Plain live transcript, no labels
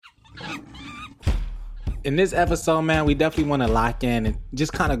In this episode, man, we definitely want to lock in and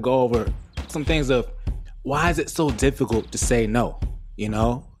just kind of go over some things of why is it so difficult to say no? You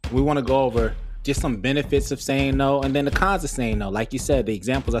know, we want to go over just some benefits of saying no and then the cons of saying no. Like you said, the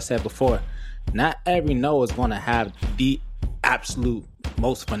examples I said before, not every no is going to have the absolute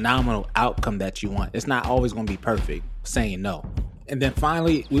most phenomenal outcome that you want. It's not always going to be perfect saying no. And then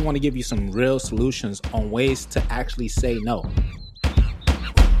finally, we want to give you some real solutions on ways to actually say no.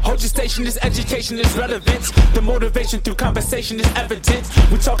 Hold your station, this education is relevant. The motivation through conversation is evident.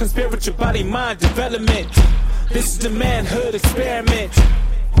 We're talking spiritual body, mind development. This is the manhood experiment.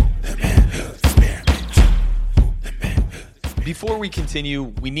 The manhood experiment. The manhood experiment. Before we continue,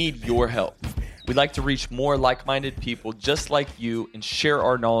 we need your help. We'd like to reach more like-minded people just like you and share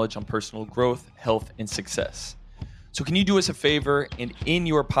our knowledge on personal growth, health, and success. So can you do us a favor and in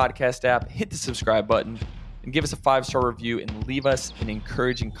your podcast app, hit the subscribe button and give us a 5-star review and leave us an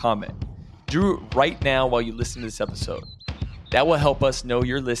encouraging comment. Do it right now while you listen to this episode. That will help us know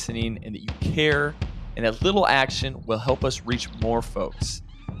you're listening and that you care, and that little action will help us reach more folks.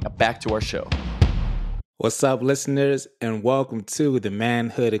 Now back to our show. What's up, listeners, and welcome to the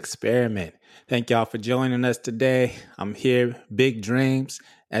Manhood Experiment. Thank y'all for joining us today. I'm here, big dreams.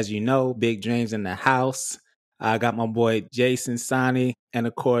 As you know, big dreams in the house. I got my boy Jason Sani and,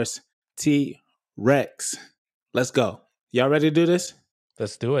 of course, T-Rex. Let's go. Y'all ready to do this?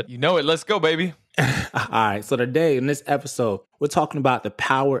 Let's do it. You know it. Let's go, baby. All right. So today in this episode, we're talking about the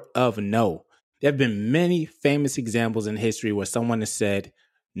power of no. There have been many famous examples in history where someone has said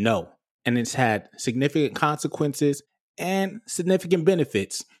no, and it's had significant consequences and significant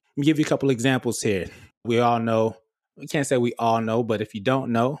benefits. Let me give you a couple examples here. We all know, we can't say we all know, but if you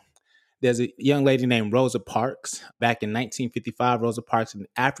don't know, there's a young lady named Rosa Parks. Back in 1955, Rosa Parks, an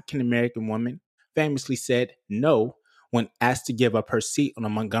African-American woman, famously said no when asked to give up her seat on a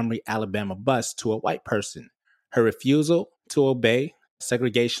Montgomery, Alabama bus to a white person. Her refusal to obey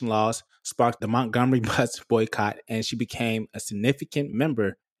segregation laws sparked the Montgomery bus boycott, and she became a significant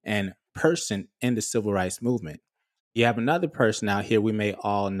member and person in the civil rights movement. You have another person out here we may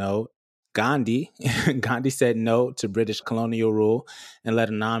all know, Gandhi. Gandhi said no to British colonial rule and led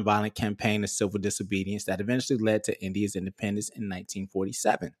a nonviolent campaign of civil disobedience that eventually led to India's independence in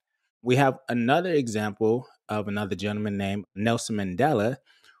 1947. We have another example of another gentleman named Nelson Mandela,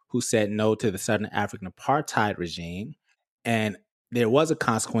 who said no to the Southern African apartheid regime. And there was a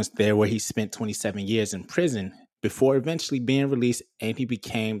consequence there where he spent 27 years in prison before eventually being released, and he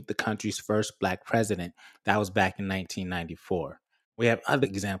became the country's first Black president. That was back in 1994. We have other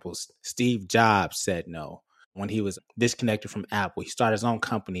examples. Steve Jobs said no when he was disconnected from Apple. He started his own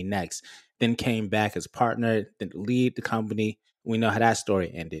company next, then came back as partner, then lead the company. We know how that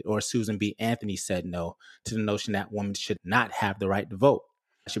story ended. Or Susan B. Anthony said no to the notion that women should not have the right to vote.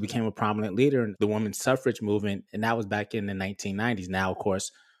 She became a prominent leader in the women's suffrage movement, and that was back in the 1990s. Now, of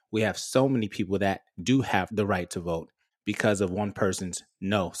course, we have so many people that do have the right to vote because of one person's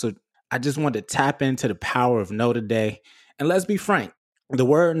no. So I just want to tap into the power of no today. And let's be frank, the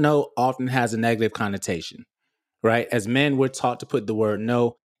word no often has a negative connotation, right? As men, we're taught to put the word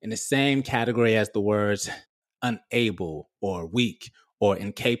no in the same category as the words unable or weak or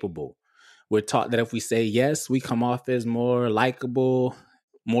incapable. We're taught that if we say yes, we come off as more likable,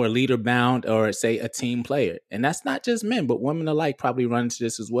 more leader bound, or say a team player. And that's not just men, but women alike probably run into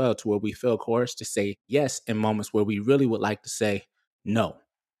this as well, to where we feel coerced to say yes in moments where we really would like to say no.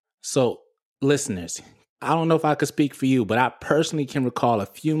 So listeners, I don't know if I could speak for you, but I personally can recall a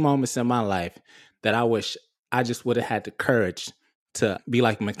few moments in my life that I wish I just would have had the courage to be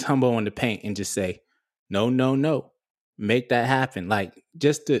like Mutombo in the paint and just say, no, no, no, make that happen. Like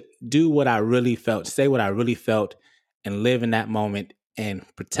just to do what I really felt, say what I really felt, and live in that moment and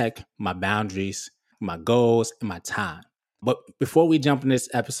protect my boundaries, my goals, and my time. But before we jump in this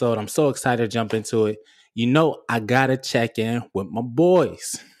episode, I'm so excited to jump into it. You know, I got to check in with my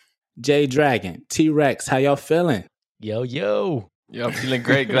boys. J Dragon, T-Rex, how y'all feeling? Yo. Yo, I'm feeling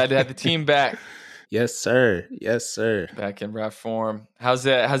great. Glad to have the team back. Yes, sir. Yes, sir. Back in rap form. How's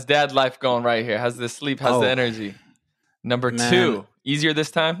dad life going right here? How's the sleep? How's the energy? Number 2, easier this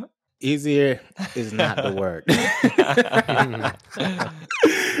time? Easier is not the word.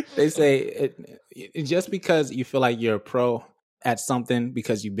 They say it just because you feel like you're a pro at something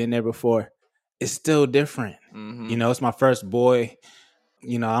because you've been there before, it's still different. Mm-hmm. You know, it's my first boy.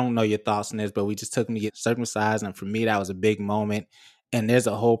 You know, I don't know your thoughts on this, but we just took him to get circumcised. And for me, that was a big moment. And there's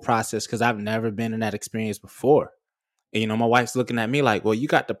a whole process because I've never been in that experience before. And, you know, my wife's looking at me like, well, you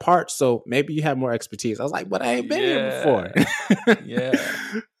got the part, so maybe you have more expertise. I was like, but I ain't been here before. Yeah.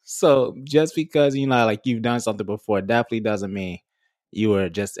 So just because, you know, like you've done something before definitely doesn't mean you were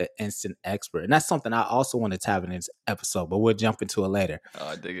just an instant expert. And that's something I also want to tap in this episode, but we'll jump into it later. Oh,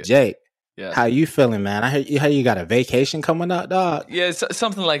 I dig it. Jake, yeah. How you feeling, man? I heard you got a vacation coming up, dog. Yeah, it's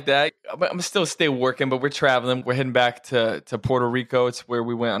something like that. I'm still stay working, but we're traveling. We're heading back to Puerto Rico. It's where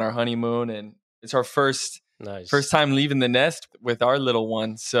we went on our honeymoon, and it's our first time leaving the nest with our little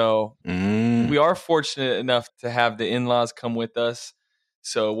one. So we are fortunate enough to have the in-laws come with us.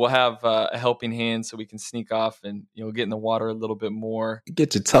 So we'll have a helping hand so we can sneak off and, get in the water a little bit more.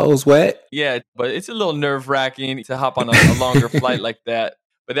 Get your toes wet. Yeah, but it's a little nerve-wracking to hop on a longer flight like that.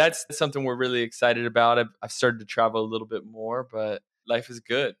 But that's something we're really excited about. I've started to travel a little bit more, but life is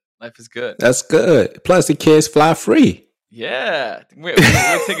good. Life is good. That's good. Plus, the kids fly free. Yeah. We'll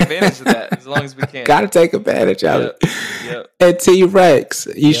take advantage of that as long as we can. Got to take advantage of it. Yep. And T-Rex,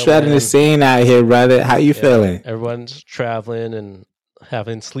 you shredding the scene out here, brother. How you feeling? Everyone's traveling and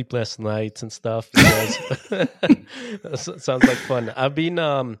having sleepless nights and stuff. Sounds like fun. I've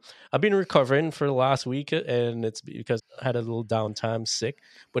been recovering for the last week, and it's because I had a little downtime, sick.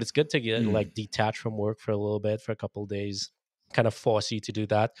 But it's good to get detached from work for a little bit, for a couple of days. Kind of force you to do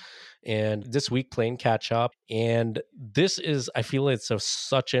that. And this week playing catch up. And I feel it's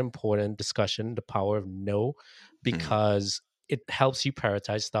such an important discussion, the power of no, because it helps you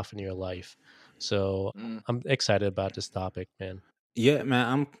prioritize stuff in your life. So I'm excited about this topic, man. Yeah, man,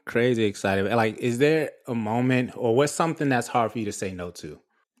 I'm crazy excited. Like, is there a moment or what's something that's hard for you to say no to?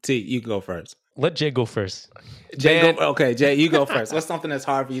 T, you go first. Let Jay go first. Jay, Jay, you go first. What's something that's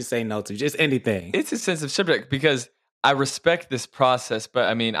hard for you to say no to? Just anything. It's a sensitive subject because I respect this process, but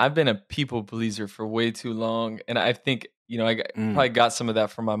I mean, I've been a people pleaser for way too long. And I think, I probably got some of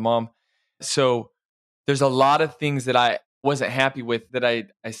that from my mom. So there's a lot of things that I wasn't happy with that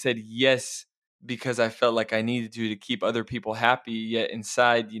I said yes because I felt like I needed to keep other people happy, yet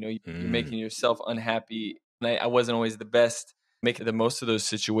inside, you're making yourself unhappy. And I wasn't always the best making the most of those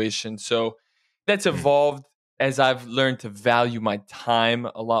situations. So that's evolved as I've learned to value my time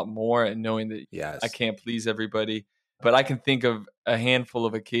a lot more and knowing that I can't please everybody. But I can think of a handful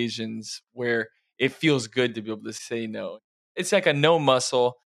of occasions where it feels good to be able to say no. It's like a no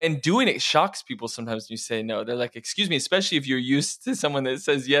muscle. And doing it shocks people sometimes when you say no. They're like, excuse me, especially if you're used to someone that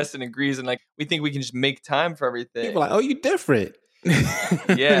says yes and agrees. And we think we can just make time for everything. People are like, oh, you different.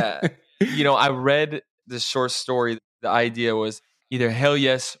 Yeah. I read this short story. The idea was either hell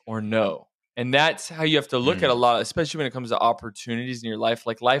yes or no. And that's how you have to look at a lot, especially when it comes to opportunities in your life.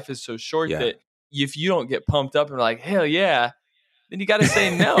 Like life is so short that if you don't get pumped up and like, hell yeah, then you got to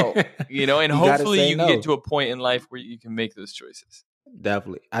say no, and hopefully you can get to a point in life where you can make those choices.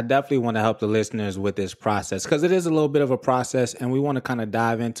 Definitely. I definitely want to help the listeners with this process because it is a little bit of a process and we want to kind of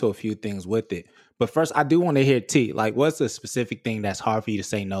dive into a few things with it. But first, I do want to hear T, like what's a specific thing that's hard for you to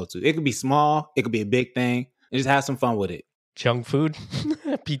say no to? It could be small. It could be a big thing. And just have some fun with it. Junk food,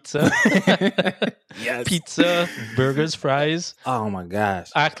 pizza, pizza, burgers, fries. Oh my gosh.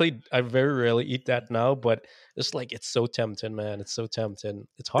 Actually, I very rarely eat that now, but it's so tempting, man. It's so tempting.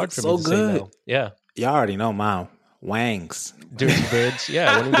 It's hard for me to say no. Yeah. Y'all already know mine. Wangs. Dirty Birds.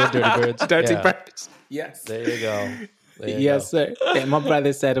 Yeah, when we go Dirty Birds. Dirty Birds. Yes. There you go. Yes, sir. And my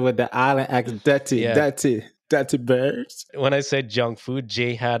brother said it with the island accent, dirty birds. When I said junk food,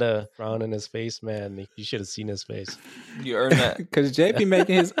 Jay had a frown on his face, man. You should have seen his face. You earned that. Because Jay be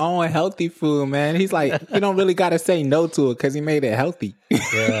making his own healthy food, man. He's like, you don't really got to say no to it because he made it healthy.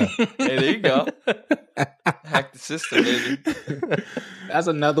 Yeah. Hey, there you go. Hack the system, baby. That's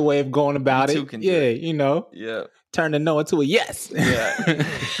another way of going about it. Yeah, Yeah. Turn the no into a yes. Yeah.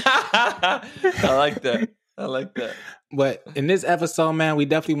 I like that. But in this episode, man, we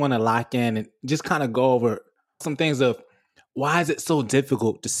definitely want to lock in and just kind of go over some things of why is it so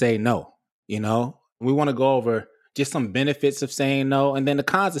difficult to say no? We want to go over just some benefits of saying no and then the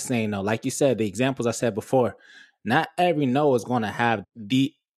cons of saying no. Like you said, the examples I said before, not every no is going to have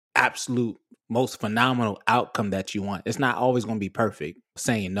the absolute most phenomenal outcome that you want. It's not always going to be perfect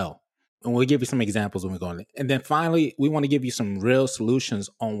saying no. And we'll give you some examples when we go on it. And then finally, we want to give you some real solutions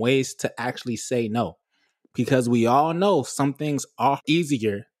on ways to actually say no. Because we all know some things are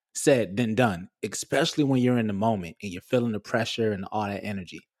easier said than done, especially when you're in the moment and you're feeling the pressure and all that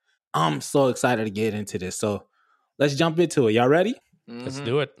energy. I'm so excited to get into this. So let's jump into it. Y'all ready? Mm-hmm. Let's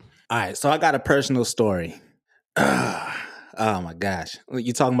do it. All right. So I got a personal story. Oh my gosh.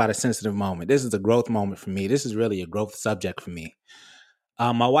 You're talking about a sensitive moment. This is a growth moment for me. This is really a growth subject for me.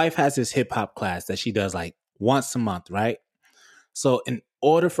 My wife has this hip hop class that she does like once a month, right? So in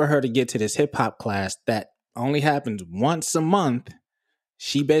order for her to get to this hip hop class that only happens once a month,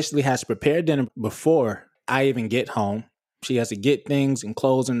 she basically has to prepare dinner before I even get home. She has to get things and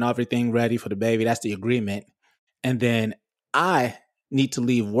clothes and everything ready for the baby. That's the agreement. And then I need to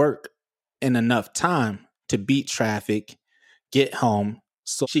leave work in enough time to beat traffic, get home,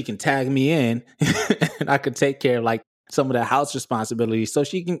 so she can tag me in and I could take care of like some of the house responsibilities so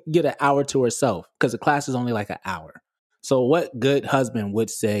she can get an hour to herself because the class is only like an hour. So what good husband would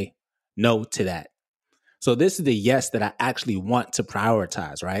say no to that? So this is the yes that I actually want to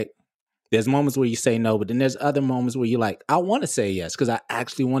prioritize, right? There's moments where you say no, but then there's other moments where you're like, I want to say yes because I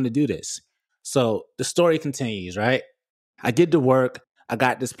actually want to do this. So the story continues, right? I get to work. I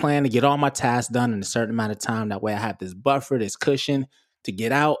got this plan to get all my tasks done in a certain amount of time. That way I have this buffer, this cushion to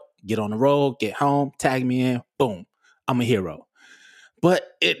get out, get on the road, get home, tag me in, boom, I'm a hero. But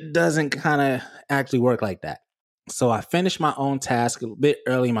it doesn't kind of actually work like that. So I finish my own task a bit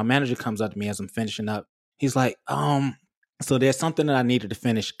early. My manager comes up to me as I'm finishing up. He's like, so there's something that I needed to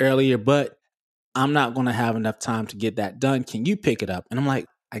finish earlier, but I'm not going to have enough time to get that done. Can you pick it up? And I'm like,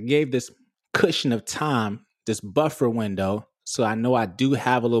 I gave this cushion of time, this buffer window. So I know I do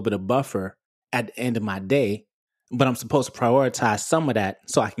have a little bit of buffer at the end of my day, but I'm supposed to prioritize some of that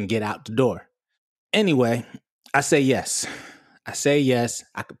so I can get out the door. Anyway, I say yes. I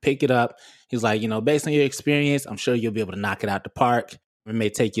could pick it up. He's like, based on your experience, I'm sure you'll be able to knock it out the park. It may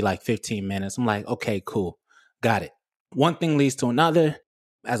take you like 15 minutes. I'm like, okay, cool. Got it. One thing leads to another.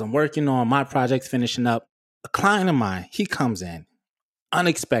 As I'm working on my project, finishing up, a client of mine, he comes in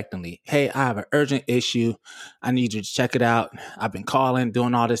unexpectedly. Hey, I have an urgent issue. I need you to check it out. I've been calling,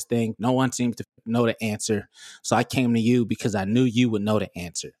 doing all this thing. No one seems to know the answer. So I came to you because I knew you would know the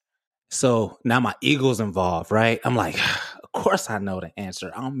answer. So now my ego's involved, right? I'm like, of course I know the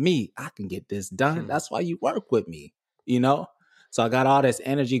answer. I'm me. I can get this done. That's why you work with me, So I got all this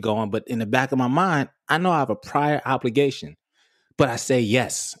energy going, but in the back of my mind, I know I have a prior obligation, but I say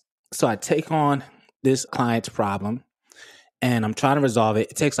yes. So I take on this client's problem and I'm trying to resolve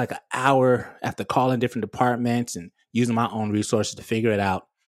it. It takes like an hour after calling different departments and using my own resources to figure it out.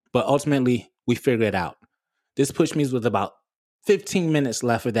 But ultimately, we figure it out. This puts me with about 15 minutes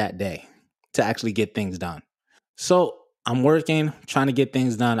left of that day to actually get things done. So I'm working, trying to get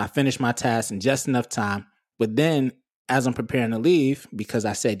things done. I finish my task in just enough time. But then as I'm preparing to leave, because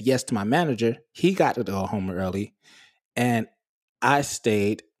I said yes to my manager, he got to go home early. And I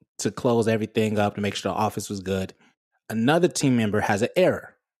stayed to close everything up to make sure the office was good. Another team member has an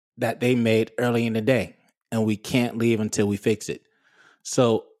error that they made early in the day, and we can't leave until we fix it.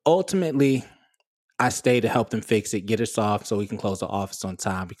 So ultimately, I stay to help them fix it, get it solved so we can close the office on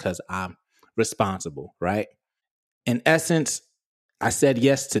time because I'm responsible, right? In essence, I said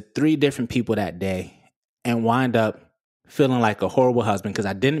yes to 3 different people that day and wind up feeling like a horrible husband because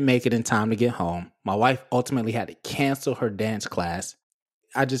I didn't make it in time to get home. My wife ultimately had to cancel her dance class.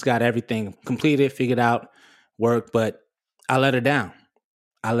 I just got everything completed, figured out, worked, but I let her down.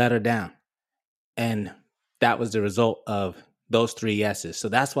 And that was the result of those 3 yeses. So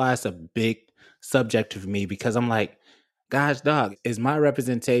that's why it's a big subject for me because I'm like, gosh, dog, is my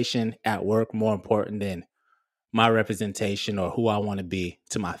representation at work more important than my representation or who I want to be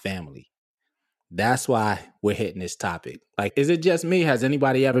to my family? That's why we're hitting this topic. Like, is it just me? Has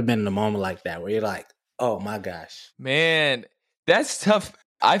anybody ever been in a moment like that where you're like, oh my gosh? Man, that's tough.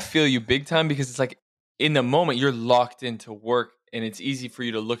 I feel you big time because it's like in the moment you're locked into work and it's easy for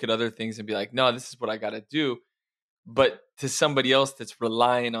you to look at other things and be like, no, this is what I got to do. But to somebody else that's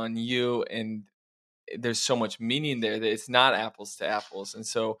relying on you and there's so much meaning there that it's not apples to apples. And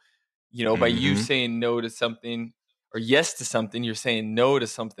so, by you saying no to something or yes to something, you're saying no to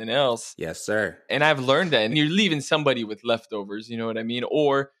something else. Yes, sir. And I've learned that. And you're leaving somebody with leftovers, you know what I mean?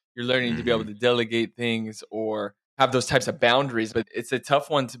 Or you're learning to be able to delegate things or have those types of boundaries. But it's a tough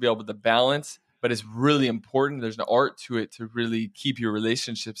one to be able to balance, but it's really important. There's an art to it to really keep your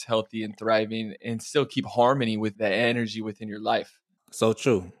relationships healthy and thriving and still keep harmony with the energy within your life. So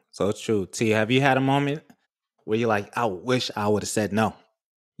true. So true. T, have you had a moment where you're like, I wish I would have said no?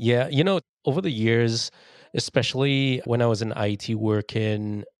 Yeah, over the years, especially when I was in IT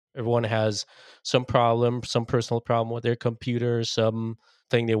working, everyone has some problem, some personal problem with their computer, something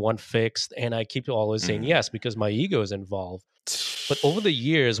they want fixed. And I keep always saying yes because my ego is involved. But over the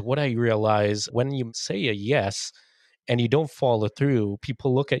years, what I realize when you say a yes and you don't follow through,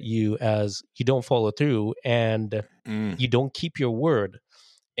 people look at you as you don't follow through and you don't keep your word.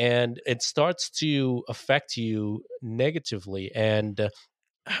 And it starts to affect you negatively. And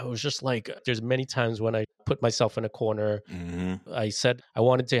I was just like, there's many times when I put myself in a corner. I said I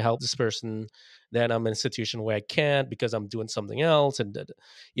wanted to help this person. Then I'm in a situation where I can't because I'm doing something else. And,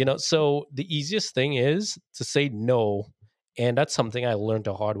 so the easiest thing is to say no. And that's something I learned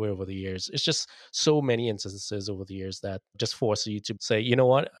the hard way over the years. It's just so many instances over the years that just force you to say, you know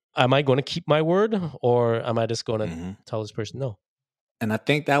what, am I going to keep my word or am I just going to tell this person no? And I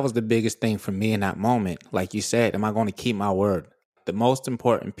think that was the biggest thing for me in that moment. Like you said, am I going to keep my word? The most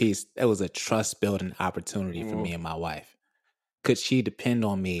important piece, it was a trust building opportunity for me and my wife. Could she depend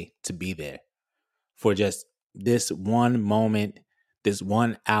on me to be there for just this one moment, this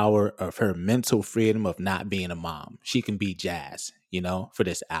 1 hour of her mental freedom of not being a mom? She can be Jazz, for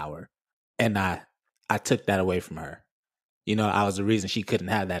this hour. And I took that away from her. I was the reason she couldn't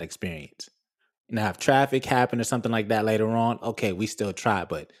have that experience. Now, if traffic happened or something like that later on, okay, we still try,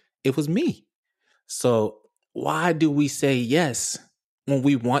 but it was me. So why do we say yes when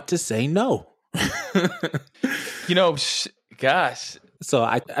we want to say no? Gosh. So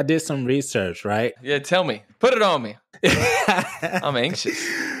I did some research, right? Yeah, tell me. Put it on me. I'm anxious.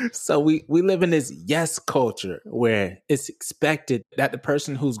 So we live in this yes culture where it's expected that the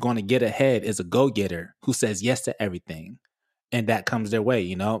person who's going to get ahead is a go-getter who says yes to everything. And that comes their way,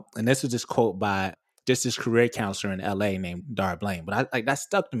 And this was just quote by just this career counselor in LA named Dar Blaine. But that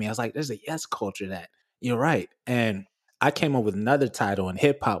stuck to me. I was like, there's a yes culture that you're right. And I came up with another title in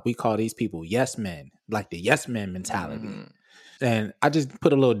hip hop. We call these people yes men, like the yes men mentality. Mm-hmm. And I just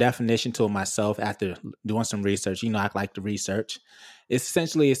put a little definition to it myself after doing some research. I like to research. It's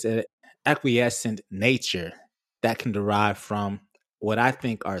an acquiescent nature that can derive from what I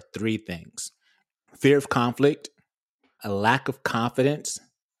think are three things: fear of conflict, a lack of confidence,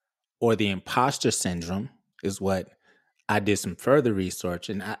 or the imposter syndrome is what I did some further research,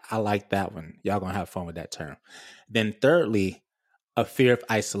 and I like that one. Y'all gonna have fun with that term. Then thirdly, a fear of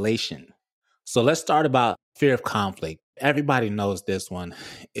isolation. So let's start about fear of conflict. Everybody knows this one.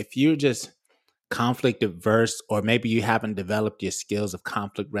 If you're just conflict averse, or maybe you haven't developed your skills of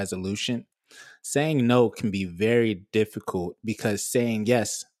conflict resolution, saying no can be very difficult because saying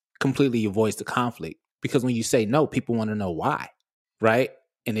yes completely avoids the conflict. Because when you say no, people want to know why, right?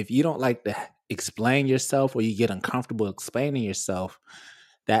 And if you don't like to explain yourself, or you get uncomfortable explaining yourself,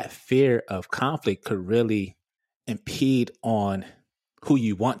 that fear of conflict could really impede on who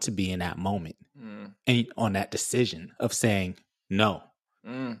you want to be in that moment and on that decision of saying no.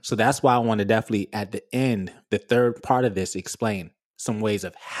 So that's why I want to definitely, at the end, the third part of this, explain some ways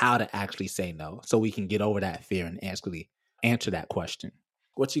of how to actually say no so we can get over that fear and actually answer that question.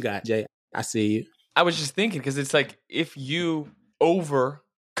 What you got, Jay? I see you. I was just thinking, because it's like if you over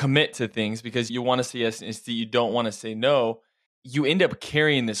commit to things because you want to say yes and you don't want to say no, you end up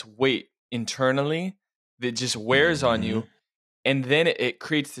carrying this weight internally that just wears on you. And then it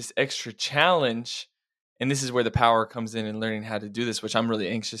creates this extra challenge. And this is where the power comes in learning how to do this, which I'm really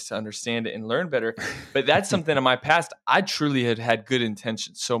anxious to understand it and learn better. But that's something in my past, I truly had good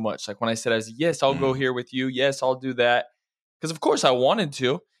intentions so much. Like when I said, yes, I'll go here with you. Yes, I'll do that. Because of course I wanted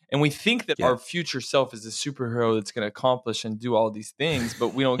to. And we think that our future self is a superhero that's going to accomplish and do all these things,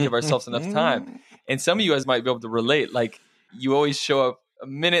 but we don't give ourselves enough time. And some of you guys might be able to relate. Like you always show up a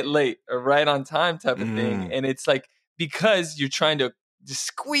minute late or right on time type of thing. And it's like, because you're trying to just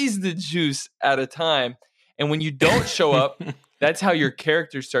squeeze the juice at a time. And when you don't show up, that's how your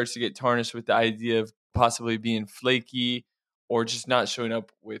character starts to get tarnished with the idea of possibly being flaky or just not showing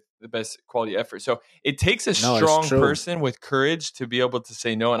up with the best quality effort. So it takes a strong person with courage to be able to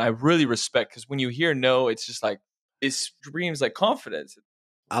say no. And I really respect, because when you hear no, it's just like, it screams like confidence.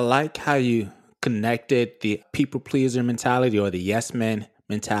 I like how you connected the people pleaser mentality or the yes man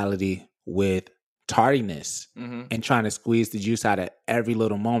mentality with tardiness and trying to squeeze the juice out of every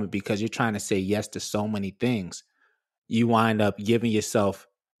little moment, because you're trying to say yes to so many things. You wind up giving yourself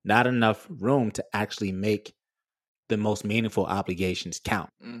not enough room to actually make the most meaningful obligations count,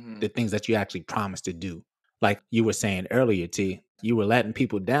 the things that you actually promised to do. Like you were saying earlier, T, you were letting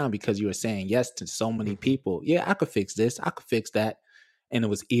people down because you were saying yes to so many people. Yeah, I could fix this, I could fix that. And it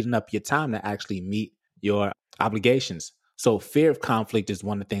was eating up your time to actually meet your obligations. So fear of conflict is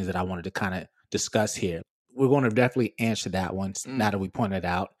one of the things that I wanted to kind of discuss here. We're going to definitely answer that one now that we pointed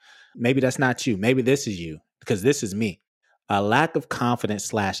out. Maybe that's not you. Maybe this is you, because this is me. A lack of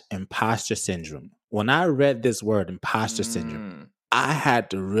confidence / imposter syndrome. When I read this word, imposter syndrome, I had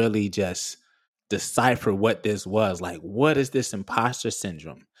to really just decipher what this was. Like, what is this imposter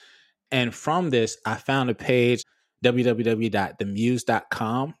syndrome? And from this, I found a page,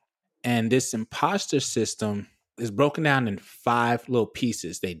 www.themuse.com. And this imposter system is broken down in 5 little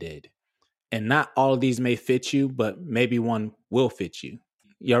pieces they did. And not all of these may fit you, but maybe one will fit you.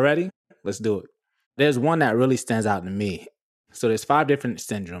 Y'all ready? Let's do it. There's one that really stands out to me. So there's 5 different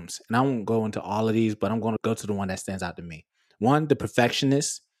syndromes, and I won't go into all of these, but I'm going to go to the one that stands out to me. 1, the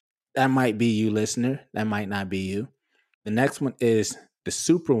perfectionist. That might be you, listener. That might not be you. The next one is the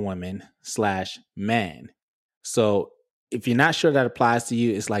superwoman / man. So if you're not sure that applies to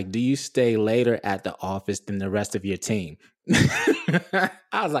you, it's like, do you stay later at the office than the rest of your team? I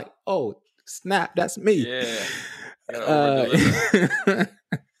was like, oh, snap, that's me. Yeah.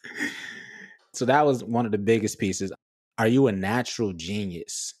 So that was one of the biggest pieces. Are you a natural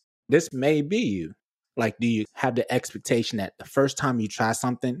genius? This may be you. Like, do you have the expectation that the first time you try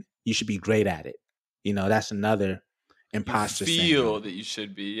something, you should be great at it? You know, that's another imposter You syndrome. feel that you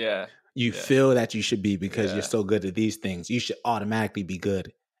should be, yeah. You feel that you should be because you're so good at these things. You should automatically be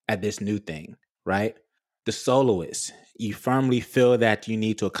good at this new thing, right? The soloist, you firmly feel that you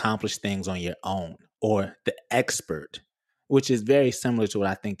need to accomplish things on your own. Or the expert, which is very similar to what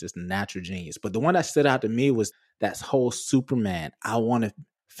I think is natural genius. But the one that stood out to me was that whole Superman. I want to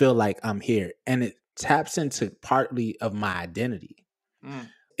feel like I'm here. And it taps into partly of my identity.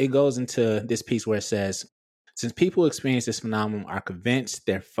 It goes into this piece where it says, since people experience this phenomenon are convinced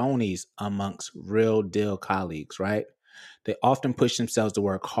they're phonies amongst real deal colleagues, right? They often push themselves to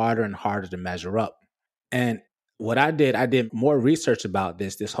work harder and harder to measure up. And what I did more research about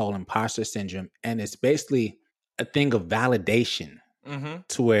this whole imposter syndrome. And it's basically a thing of validation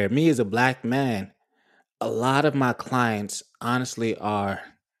to where me as a Black man, a lot of my clients honestly are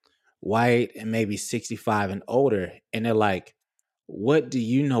white and maybe 65 and older. And they're like, what do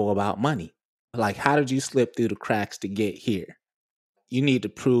you know about money? Like, how did you slip through the cracks to get here? You need to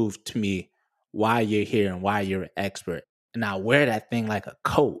prove to me why you're here and why you're an expert. And I wear that thing like a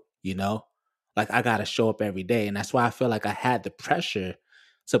coat, you know? Like, I got to show up every day. And that's why I feel like I had the pressure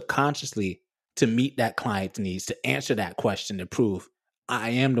subconsciously to meet that client's needs, to answer that question, to prove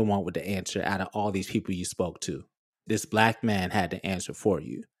I am the one with the answer out of all these people you spoke to. This Black man had the answer for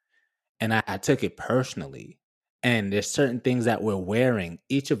you. And I took it personally. And there's certain things that we're wearing,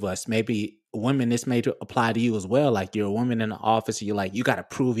 each of us, maybe women, this may apply to you as well. Like, you're a woman in the office, and you're like, you got to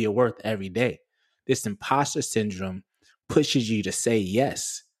prove your worth every day. This imposter syndrome pushes you to say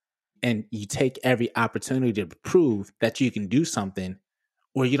yes. And you take every opportunity to prove that you can do something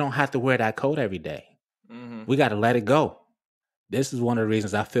where you don't have to wear that coat every day. We got to let it go. This is one of the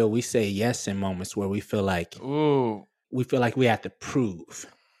reasons I feel we say yes in moments where we feel like we have to prove.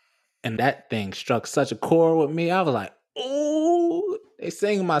 And that thing struck such a chord with me. I was like, oh, they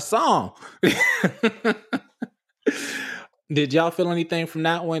singing my song. Did y'all feel anything from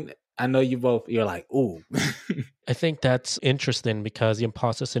that one? I know you're like, ooh. I think that's interesting because the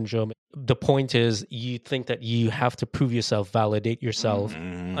imposter syndrome, the point is you think that you have to prove yourself, validate yourself.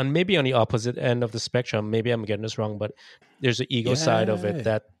 And maybe on the opposite end of the spectrum, maybe I'm getting this wrong, but there's the ego side of it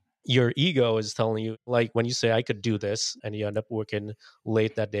that your ego is telling you, like when you say, I could do this, and you end up working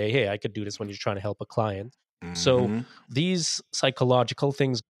late that day, hey, I could do this when you're trying to help a client. So these psychological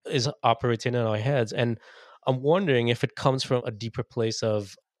things is operating in our heads. And I'm wondering if it comes from a deeper place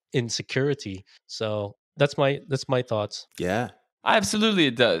of insecurity. So that's my thoughts. Yeah. Absolutely,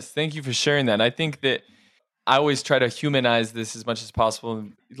 it does. Thank you for sharing that. I think that I always try to humanize this as much as possible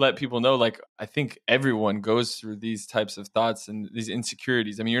and let people know, like, I think everyone goes through these types of thoughts and these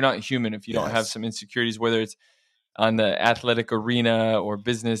insecurities. I mean, you're not human if you don't have some insecurities, whether it's on the athletic arena or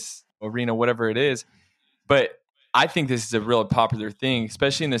business arena, whatever it is. But I think this is a real popular thing,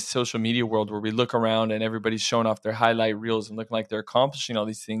 especially in this social media world where we look around and everybody's showing off their highlight reels and looking like they're accomplishing all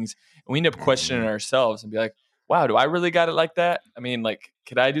these things. And we end up questioning ourselves and be like, wow, do I really got it like that? I mean, like,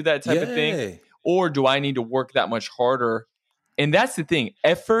 could I do that type of thing? Or do I need to work that much harder? And that's the thing.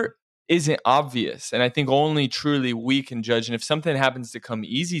 Effort isn't obvious. And I think only truly we can judge. And if something happens to come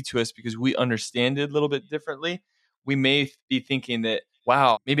easy to us because we understand it a little bit differently, we may be thinking that,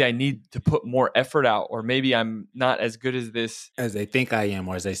 wow, maybe I need to put more effort out, or maybe I'm not as good as this. As they think I am,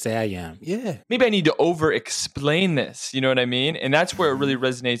 or as they say I am. Yeah. Maybe I need to over-explain this. You know what I mean? And that's where it really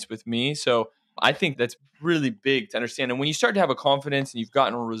resonates with me. So I think that's really big to understand. And when you start to have a confidence and you've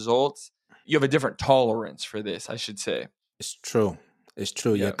gotten results, you have a different tolerance for this, I should say. It's true. It's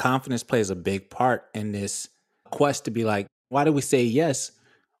true. Yeah. Your confidence plays a big part in this quest to be like, why do we say yes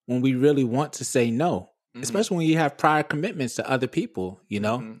when we really want to say no? Especially when you have prior commitments to other people, you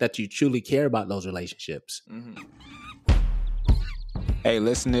know, that you truly care about those relationships. Hey,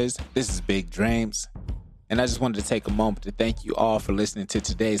 listeners, this is Big Dreams. And I just wanted to take a moment to thank you all for listening to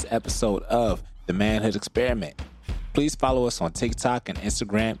today's episode of The Manhood Experiment. Please follow us on TikTok and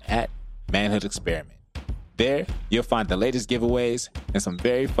Instagram at Manhood Experiment. There, you'll find the latest giveaways and some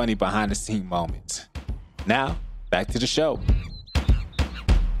very funny behind-the-scenes moments. Now, back to the show.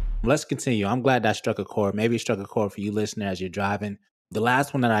 Let's continue. I'm glad that struck a chord. Maybe it struck a chord for you, listener, as you're driving. The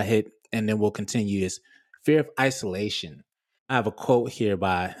last one that I hit, and then we'll continue, is fear of isolation. I have a quote here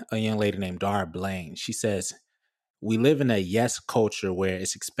by a young lady named Dara Blaine. She says, "We live in a yes culture where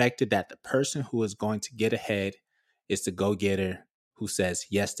it's expected that the person who is going to get ahead is the go-getter who says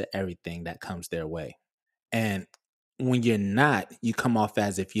yes to everything that comes their way. And when you're not, you come off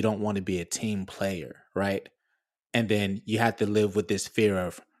as if you don't want to be a team player, right? And then you have to live with this fear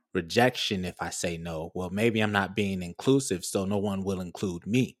of rejection if I say no. Well, maybe I'm not being inclusive, so no one will include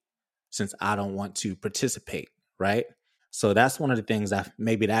me since I don't want to participate, right? So that's one of the things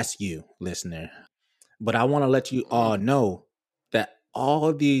maybe that's you, listener. But I want to let you all know that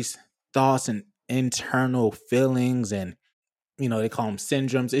all these thoughts and internal feelings and, they call them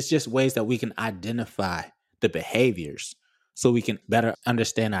syndromes, it's just ways that we can identify the behaviors so we can better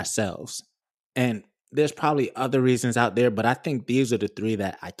understand ourselves. And there's probably other reasons out there, but I think these are the three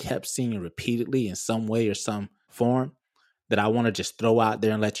that I kept seeing repeatedly in some way or some form that I want to just throw out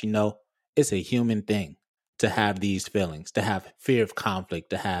there and let you know it's a human thing to have these feelings, to have fear of conflict,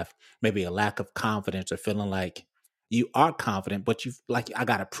 to have maybe a lack of confidence or feeling like you are confident, but I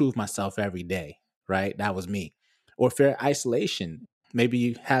got to prove myself every day, right? That was me. Or fear of isolation. Maybe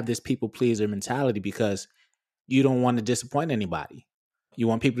you have this people pleaser mentality because you don't want to disappoint anybody. You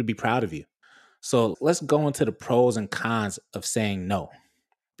want people to be proud of you. So let's go into the pros and cons of saying no,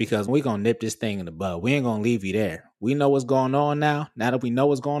 because we're going to nip this thing in the bud. We ain't going to leave you there. We know what's going on now. Now that we know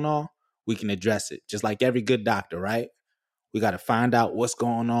what's going on, we can address it. Just like every good doctor, right? We got to find out what's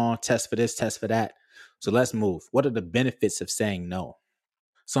going on, test for this, test for that. So let's move. What are the benefits of saying no?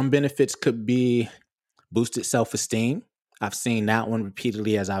 Some benefits could be boosted self-esteem. I've seen that one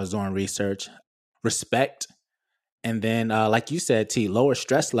repeatedly as I was doing research. Respect. And then, like you said, T, lower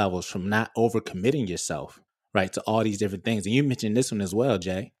stress levels from not overcommitting yourself, right, to all these different things. And you mentioned this one as well,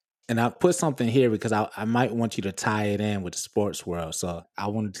 Jay. And I put something here because I might want you to tie it in with the sports world. So I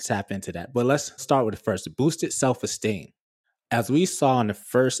wanted to tap into that. But let's start with the first, boosted self-esteem. As we saw in the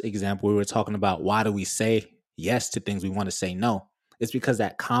first example, we were talking about why do we say yes to things we want to say no. It's because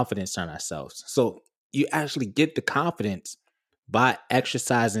that confidence in ourselves. So you actually get the confidence by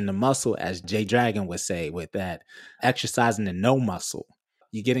exercising the muscle, as Jay Dragon would say with that, exercising the no muscle.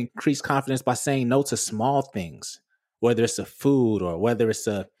 You get increased confidence by saying no to small things, whether it's a food or whether it's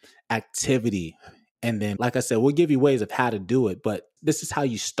a activity. And then, like I said, we'll give you ways of how to do it, but this is how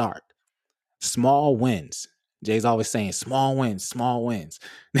you start. Small wins. Jay's always saying small wins, small wins.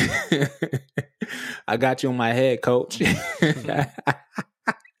 I got you in my head, coach.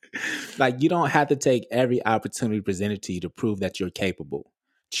 Like, you don't have to take every opportunity presented to you to prove that you're capable.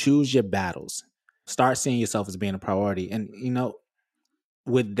 Choose your battles. Start seeing yourself as being a priority. And,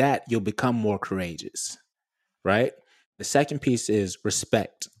 with that, you'll become more courageous, right? The second piece is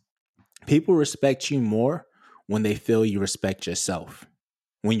respect. People respect you more when they feel you respect yourself,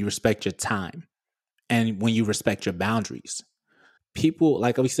 when you respect your time, and when you respect your boundaries. People,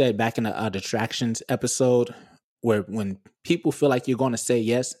 like we said back in the distractions episode, where when people feel like you're going to say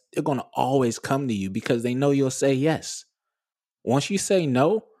yes, they're going to always come to you because they know you'll say yes. Once you say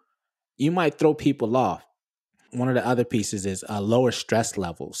no, you might throw people off. One of the other pieces is lower stress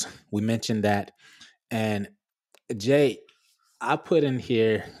levels. We mentioned that. And Jay, I put in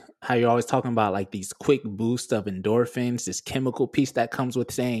here how you're always talking about like these quick boosts of endorphins, this chemical piece that comes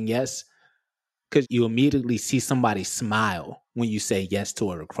with saying yes, because you immediately see somebody smile when you say yes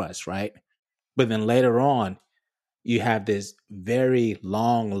to a request, right? But then later on, you have this very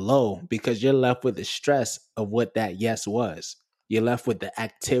long low because you're left with the stress of what that yes was. You're left with the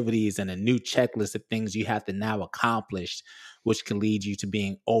activities and a new checklist of things you have to now accomplish, which can lead you to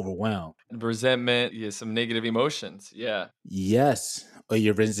being overwhelmed. Resentment, some negative emotions. Yeah. Yes. Or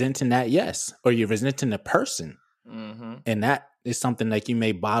you're resenting that yes. Or you're resenting the person. Mm-hmm. And that is something that you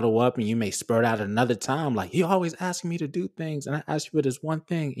may bottle up and you may spurt out another time. Like, you always asking me to do things and I ask you for this one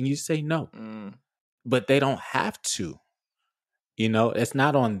thing and you say no. But they don't have to. It's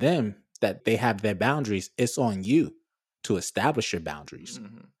not on them that they have their boundaries. It's on you to establish your boundaries.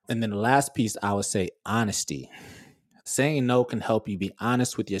 Mm-hmm. And then the last piece, I would say honesty. Saying no can help you be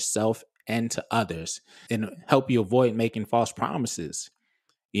honest with yourself and to others and help you avoid making false promises.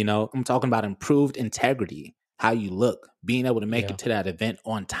 I'm talking about improved integrity, how you look, being able to make it to that event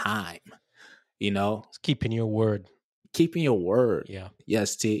on time. It's keeping your word. Keeping your word. Yeah.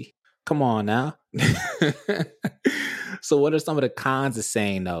 Yes, T. Come on now. So what are some of the cons of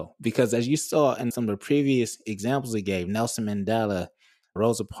saying no? Because as you saw in some of the previous examples we gave, Nelson Mandela,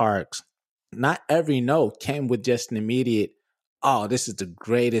 Rosa Parks, not every no came with just an immediate, oh, this is the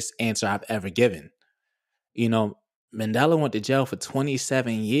greatest answer I've ever given. Mandela went to jail for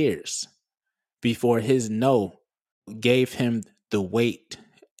 27 years before his no gave him the weight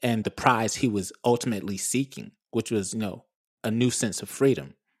and the prize he was ultimately seeking, which was, a new sense of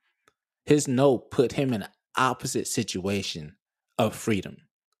freedom. His no put him in an opposite situation of freedom,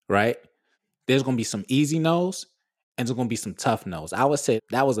 right? There's going to be some easy no's and there's going to be some tough no's. I would say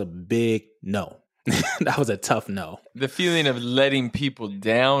that was a big no. That was a tough no. The feeling of letting people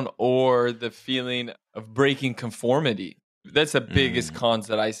down or the feeling of breaking conformity. That's the biggest cons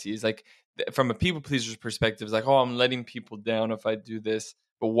that I see. Is like, from a people pleaser's perspective, it's like, oh, I'm letting people down if I do this.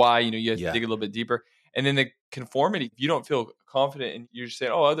 But why? You have to dig a little bit deeper. And then the conformity, if you don't feel confident and you're just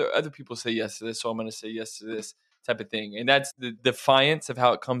saying, oh, other people say yes to this, so I'm going to say yes to this type of thing. And that's the defiance of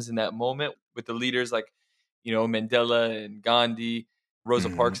how it comes in that moment with the leaders like, Mandela and Gandhi, Rosa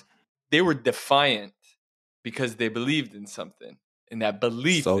Parks. They were defiant because they believed in something. And that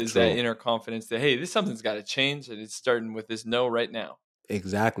belief is that inner confidence that, hey, something's got to change. And it's starting with this no right now.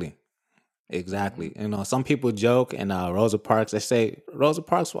 Exactly. Some people joke, and Rosa Parks, they say, Rosa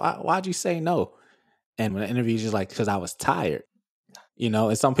Parks, why'd you say no? And when the interview, she's like, because I was tired.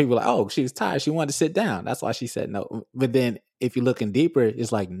 And some people are like, oh, she was tired. She wanted to sit down. That's why she said no. But then if you're looking deeper,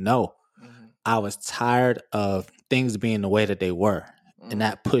 it's like, no, I was tired of things being the way that they were. And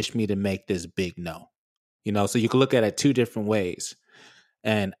that pushed me to make this big no. So you can look at it two different ways.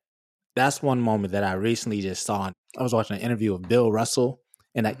 And that's one moment that I recently just saw. I was watching an interview of Bill Russell,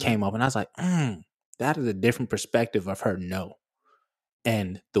 and that came up, and I was like, that is a different perspective of her no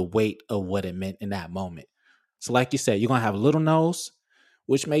and the weight of what it meant in that moment. So like you said, you're going to have little no's,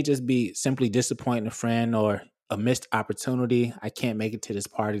 which may just be simply disappointing a friend or a missed opportunity. I can't make it to this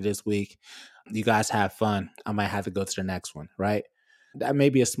party this week. You guys have fun. I might have to go to the next one, right? That may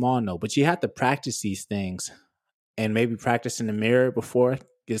be a small no, but you have to practice these things and maybe practice in the mirror before,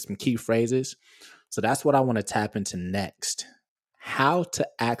 get some key phrases. So that's what I want to tap into next. How to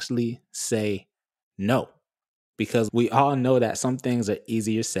actually say no. Because we all know that some things are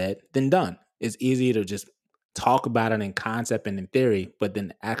easier said than done. It's easier to just talk about it in concept and in theory, but then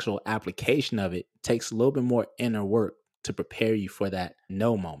the actual application of it takes a little bit more inner work to prepare you for that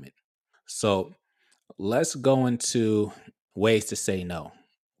no moment. So let's go into ways to say no.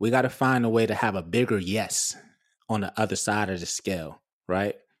 We got to find a way to have a bigger yes on the other side of the scale,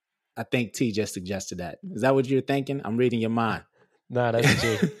 right? I think T just suggested that. Is that what you're thinking? I'm reading your mind. Nah, that's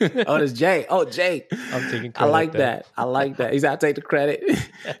Jay. Oh, that's Jay. Oh, Jay. I'm taking credit. I like that. I like that. He's out to take the credit.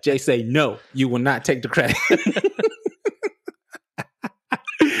 Jay say, no, you will not take the credit.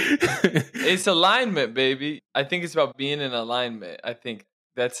 It's alignment, baby. I think it's about being in alignment. I think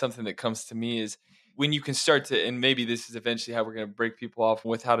that's something that comes to me is when you can start to, and maybe this is eventually how we're going to break people off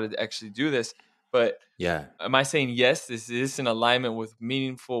with how to actually do this. But am I saying yes, this is in alignment with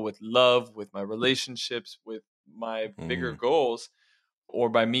meaningful, with love, with my relationships, with my bigger goals? Or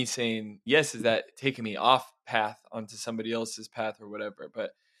by me saying yes, is that taking me off path onto somebody else's path or whatever?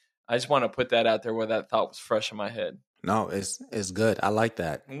 But I just want to put that out there where that thought was fresh in my head. No, it's good. I like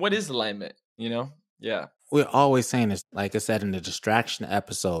that. And what is alignment? Yeah. We're always saying this, like I said in the distraction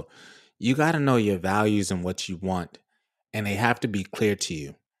episode, you got to know your values and what you want, and they have to be clear to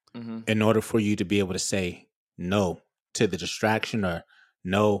you in order for you to be able to say no to the distraction or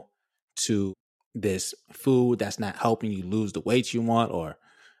no to this food that's not helping you lose the weight you want, or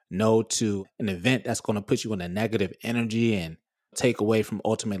no to an event that's going to put you in a negative energy and take away from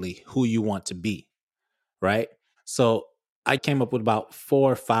ultimately who you want to be, right? So I came up with about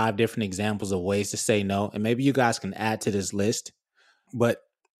 4 or 5 different examples of ways to say no, and maybe you guys can add to this list, but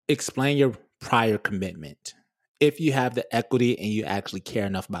explain your prior commitment. If you have the equity and you actually care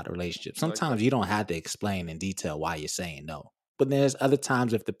enough about the relationship, sometimes you don't have to explain in detail why you're saying no. But there's other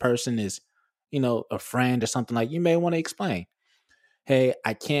times if the person is, a friend or something, like, you may want to explain, hey,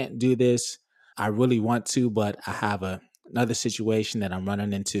 I can't do this. I really want to, but I have another situation that I'm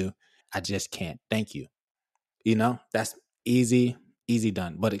running into. I just can't. Thank you. That's easy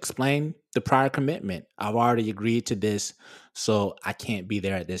done. But explain the prior commitment. I've already agreed to this, so I can't be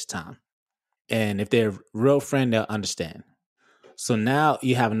there at this time. And if they're a real friend, they'll understand. So now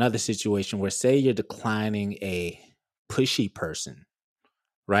you have another situation where, say you're declining a pushy person,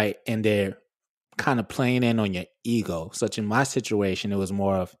 right? And they're kind of playing in on your ego. Such in my situation, it was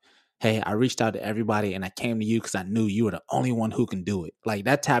more of, hey, I reached out to everybody and I came to you because I knew you were the only one who can do it. Like,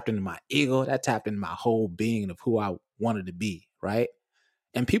 that tapped into my ego. That tapped into my whole being of who I wanted to be, right?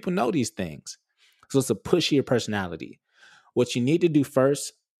 And people know these things. So it's a pushier personality. What you need to do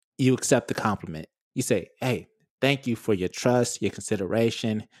first, you accept the compliment. You say, hey, thank you for your trust, your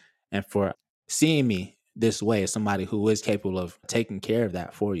consideration, and for seeing me this way as somebody who is capable of taking care of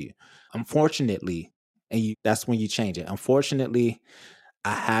that for you. Unfortunately, that's when you change it. Unfortunately,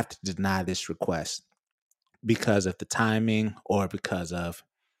 I have to deny this request because of the timing or because of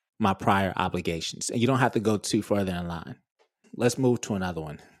my prior obligations. And you don't have to go too further in line. Let's move to another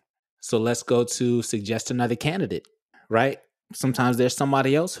one. So let's go to suggest another candidate, right? sometimes there's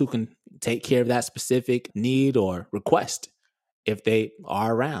somebody else who can take care of that specific need or request if they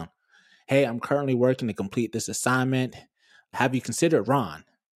are around. Hey, I'm currently working to complete this assignment. Have you considered Ron?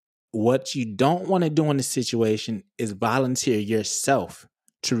 What you don't want to do in this situation is volunteer yourself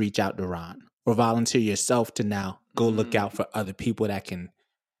to reach out to Ron, or volunteer yourself to now go look out for other people that can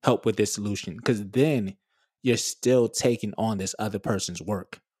help with this solution. Because then you're still taking on this other person's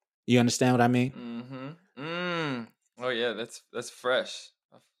work. You understand what I mean? Oh yeah, that's fresh.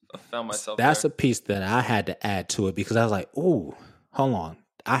 I found myself That's there. a piece that I had to add to it, because I was like, "Ooh, hold on.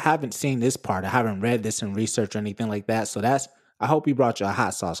 I haven't seen this part. I haven't read this in research or anything like that." So I hope you brought you a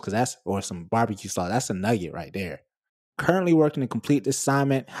hot sauce, or some barbecue sauce. That's a nugget right there. Currently working to complete this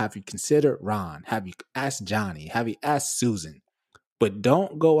assignment. Have you considered Ron? Have you asked Johnny? Have you asked Susan? But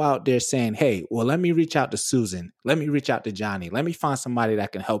don't go out there saying, hey, well, let me reach out to Susan. Let me reach out to Johnny. Let me find somebody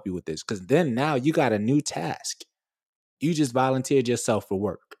that can help you with this. Because then now you got a new task. You just volunteered yourself for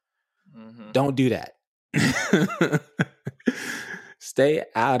work. Don't do that. Stay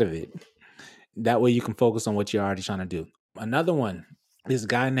out of it. That way you can focus on what you're already trying to do. Another one, this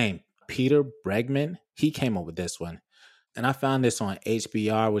guy named Peter Bregman, he came up with this one. And I found this on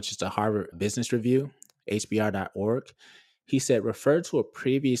HBR, which is the Harvard Business Review, hbr.org. He said, refer to a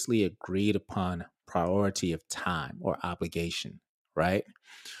previously agreed upon priority of time or obligation, right?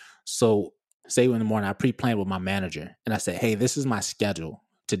 So say in the morning, I pre-planned with my manager and I said, hey, this is my schedule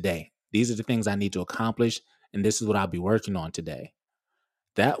today. These are the things I need to accomplish, and this is what I'll be working on today.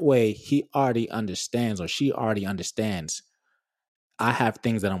 That way he already understands, or she already understands, I have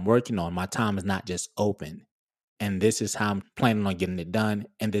things that I'm working on. My time is not just open. And this is how I'm planning on getting it done.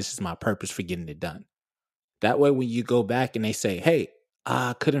 And this is my purpose for getting it done. That way, when you go back and they say, hey,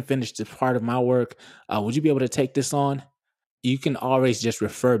 I couldn't finish this part of my work, would you be able to take this on? You can always just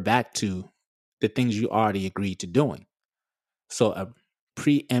refer back to the things you already agreed to doing. So a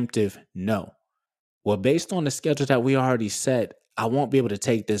preemptive no. Well, based on the schedule that we already set, I won't be able to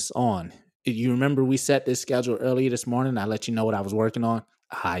take this on. You remember we set this schedule earlier this morning? I let you know what I was working on.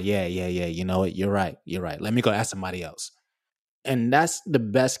 Yeah. You know what? You're right. Let me go ask somebody else. And that's the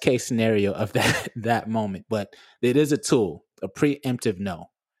best case scenario of that moment. But it is a tool, a preemptive no.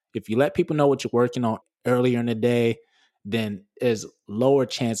 If you let people know what you're working on earlier in the day, then there's lower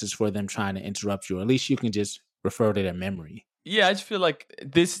chances for them trying to interrupt you. Or at least you can just refer to their memory. Yeah, I just feel like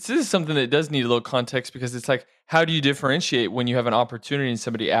this is something that does need a little context, because it's like, how do you differentiate when you have an opportunity and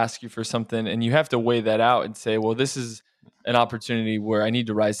somebody asks you for something, and you have to weigh that out and say, well, this is an opportunity where I need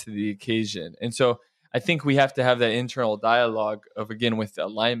to rise to the occasion. And so I think we have to have that internal dialogue of, again, with the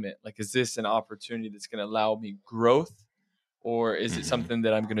alignment. Like, is this an opportunity that's going to allow me growth, or is it something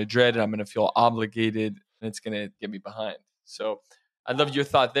that I'm going to dread and I'm going to feel obligated and it's going to get me behind? So I love your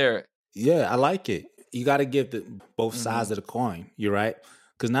thought there. Yeah, I like it. You got to give both sides of the coin. You're right.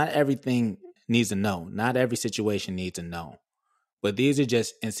 Because not everything needs a no. Not every situation needs a no. But these are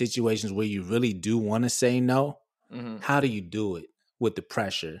just in situations where you really do want to say no. How do you do it with the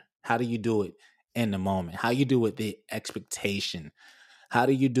pressure? How do you do it in the moment? How you do it with the expectation? How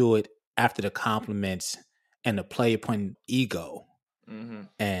do you do it after the compliments and the play upon ego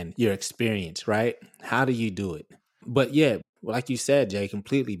and your experience, right? How do you do it? But yeah, like you said, Jay,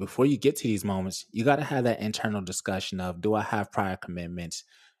 completely, before you get to these moments, you got to have that internal discussion of, do I have prior commitments?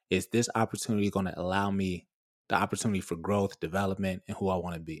 Is this opportunity going to allow me the opportunity for growth, development, and who I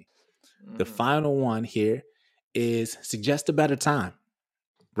want to be? The final one here is suggest a better time,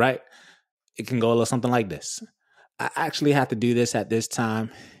 right? It can go a little something like this. I actually have to do this at this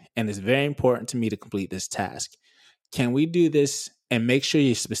time, and it's very important to me to complete this task. Can we do this? And make sure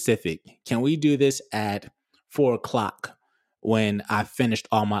you're specific. Can we do this at 4:00 when I finished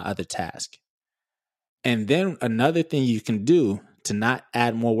all my other tasks? And then another thing you can do to not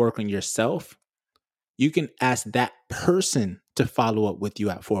add more work on yourself, you can ask that person to follow up with you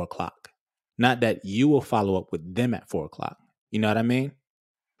at 4:00. Not that you will follow up with them at 4:00. You know what I mean?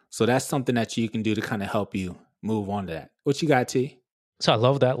 So that's something that you can do to kind of help you move on to that. What you got, T? So I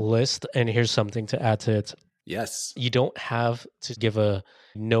love that list. And here's something to add to it. Yes. You don't have to give a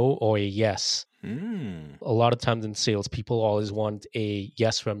no or a yes. A lot of times in sales, people always want a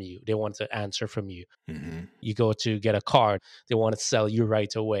yes from you. They want to answer from you. You go to get a car, they want to sell you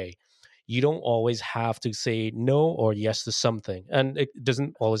right away. You don't always have to say no or yes to something. And it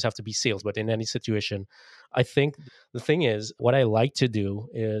doesn't always have to be sales, but in any situation, I think the thing is, what I like to do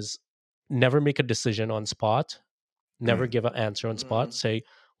is never make a decision on spot, never give an answer on spot. Say,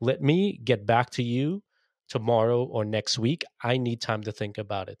 let me get back to you tomorrow or next week. I need time to think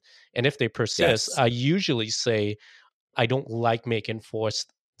about it. And if they persist, I usually say, I don't like making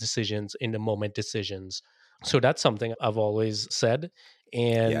forced decisions, in the moment decisions. So that's something I've always said.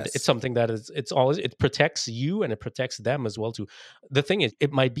 And Yes. it's something that it protects you and it protects them as well too. The thing is,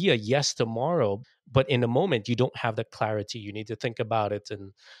 it might be a yes tomorrow, but in a moment you don't have the clarity. You need to think about it.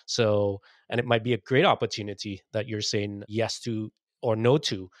 And it might be a great opportunity that you're saying yes to or no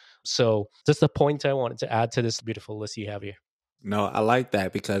to. So that's the point I wanted to add to this beautiful list you have here. No, I like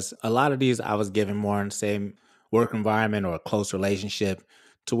that because a lot of these I was given more in the same work environment or a close relationship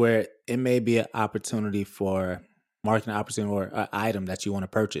to where it may be an opportunity for marketing opportunity or an item that you want to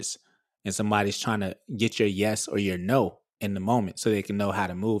purchase. And somebody's trying to get your yes or your no in the moment so they can know how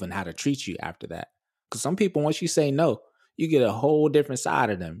to move and how to treat you after that. Because some people, once you say no, you get a whole different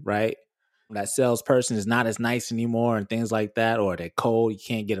side of them, right? That salesperson is not as nice anymore and things like that, or they're cold. You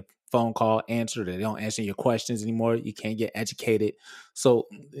can't get a phone call answered. They don't answer your questions anymore. You can't get educated. So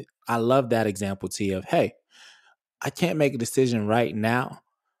I love that example, T, of, hey, I can't make a decision right now,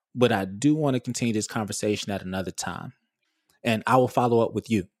 but I do want to continue this conversation at another time. And I will follow up with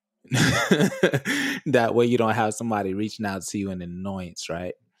you. That way you don't have somebody reaching out to you in an annoyance,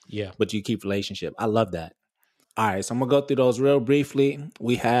 right? Yeah. But you keep relationship. I love that. All right, so I'm going to go through those real briefly.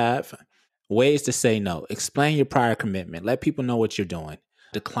 We have ways to say no. Explain your prior commitment. Let people know what you're doing.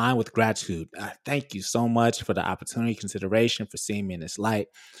 Decline with gratitude. Thank you so much for the opportunity, consideration, for seeing me in this light.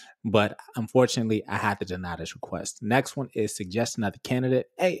 But unfortunately, I had to deny this request. Next one is suggest another candidate.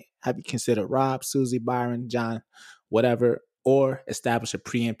 Hey, have you considered Rob, Susie, Byron, John, whatever? Or establish a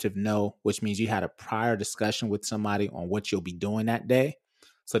preemptive no, which means you had a prior discussion with somebody on what you'll be doing that day.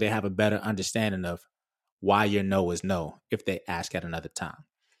 So they have a better understanding of why your no is no if they ask at another time.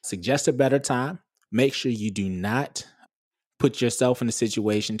 Suggest a better time. Make sure you do not put yourself in a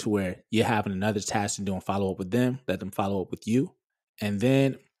situation to where you're having another task and doing follow up with them. Let them follow up with you. And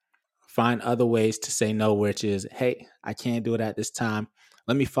then find other ways to say no, which is, hey, I can't do it at this time.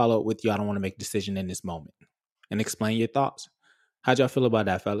 Let me follow up with you. I don't want to make a decision in this moment. And explain your thoughts. How'd y'all feel about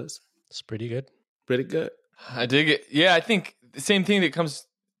that, fellas? It's pretty good. Pretty good. I dig it. Yeah, I think the same thing that comes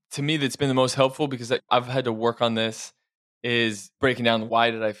to me that's been the most helpful, because I've had to work on this, is breaking down why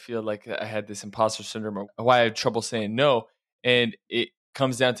did I feel like I had this imposter syndrome, or why I had trouble saying no. And it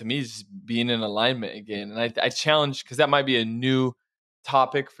comes down to me just being in alignment again. And I challenge, because that might be a new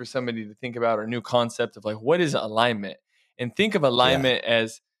topic for somebody to think about, or a new concept of like, what is alignment? And think of alignment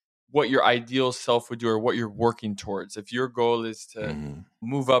as what your ideal self would do, or what you're working towards. If your goal is to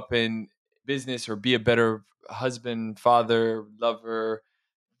move up in business or be a better husband, father, lover,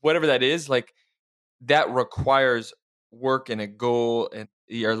 whatever that is, like that requires work and a goal, and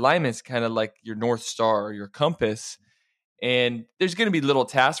your alignment is kind of like your North Star or your compass. And there's going to be little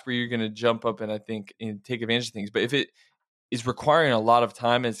tasks where you're going to jump up and take advantage of things. But if it is requiring a lot of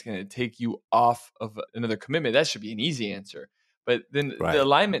time and it's going to take you off of another commitment, that should be an easy answer. But then the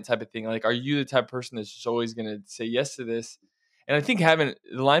alignment type of thing, like, are you the type of person that's just always going to say yes to this? And I think having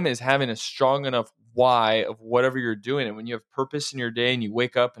alignment is having a strong enough why of whatever you're doing. And when you have purpose in your day and you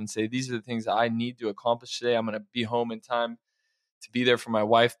wake up and say, these are the things that I need to accomplish today, I'm going to be home in time to be there for my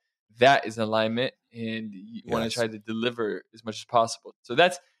wife. That is alignment. And you want to try to deliver as much as possible. So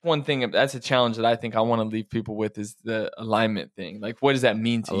that's one thing. That's a challenge that I think I want to leave people with, is the alignment thing. Like, what does that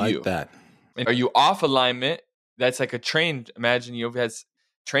mean to you? I like that. And are you off alignment? That's like a train. Imagine you've had a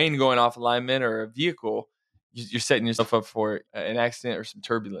train going off alignment, or a vehicle. You're setting yourself up for an accident or some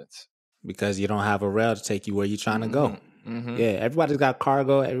turbulence. Because you don't have a rail to take you where you're trying to go. Mm-hmm. Yeah, everybody's got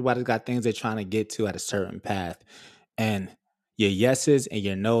cargo. Everybody's got things they're trying to get to at a certain path. And your yeses and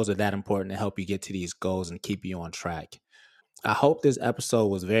your nos are that important to help you get to these goals and keep you on track. I hope this episode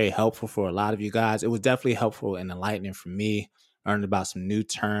was very helpful for a lot of you guys. It was definitely helpful and enlightening for me. Learned about some new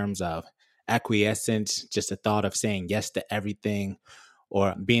terms of acquiescence, just the thought of saying yes to everything,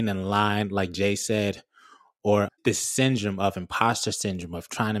 or being in line, like Jay said, or this syndrome of imposter syndrome of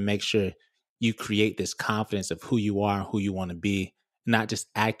trying to make sure you create this confidence of who you are and who you want to be, not just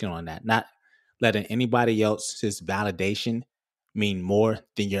acting on that, not letting anybody else's validation mean more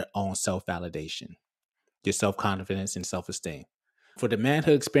than your own self-validation, your self-confidence and self-esteem. For the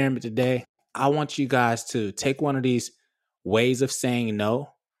manhood experiment today, I want you guys to take one of these ways of saying no,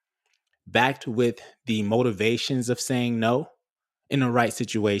 backed with the motivations of saying no in the right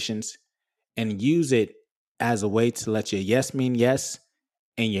situations, and use it as a way to let your yes mean yes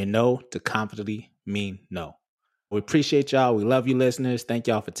and your no to confidently mean no. We appreciate y'all. We love you, listeners. Thank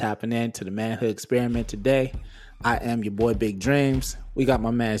y'all for tapping in to the manhood experiment today. I am your boy, Big Dreams. We got my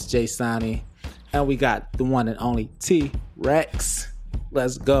man, Jay Sani, and we got the one and only T-Rex.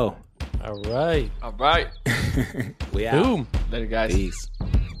 Let's go. All right. We out. Boom. Later, guys. Peace.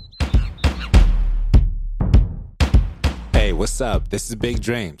 Hey, what's up? This is Big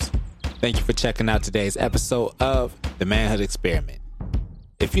Dreams. Thank you for checking out today's episode of The Manhood Experiment.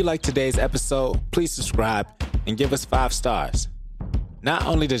 If you like today's episode, please subscribe and give us 5 stars. Not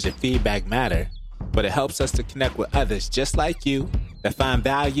only does your feedback matter, but it helps us to connect with others just like you that find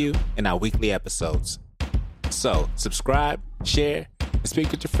value in our weekly episodes. So, subscribe, share, and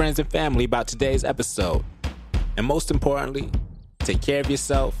speak with your friends and family about today's episode. And most importantly, take care of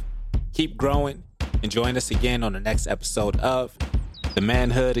yourself, keep growing, and join us again on the next episode of The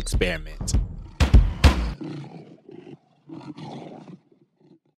Manhood Experiment.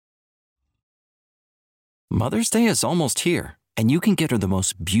 Mother's Day is almost here, and you can get her the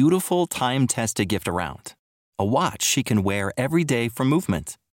most beautiful time-tested gift around. A watch she can wear every day from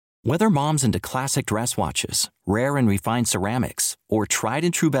Movement. Whether mom's into classic dress watches, rare and refined ceramics, or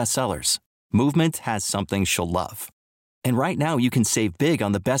tried-and-true bestsellers, Movement has something she'll love. And right now, you can save big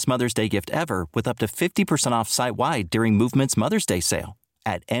on the best Mother's Day gift ever with up to 50% off site-wide during Movement's Mother's Day sale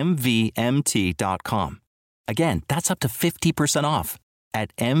at MVMT.com. Again, that's up to 50% off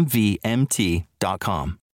at MVMT.com.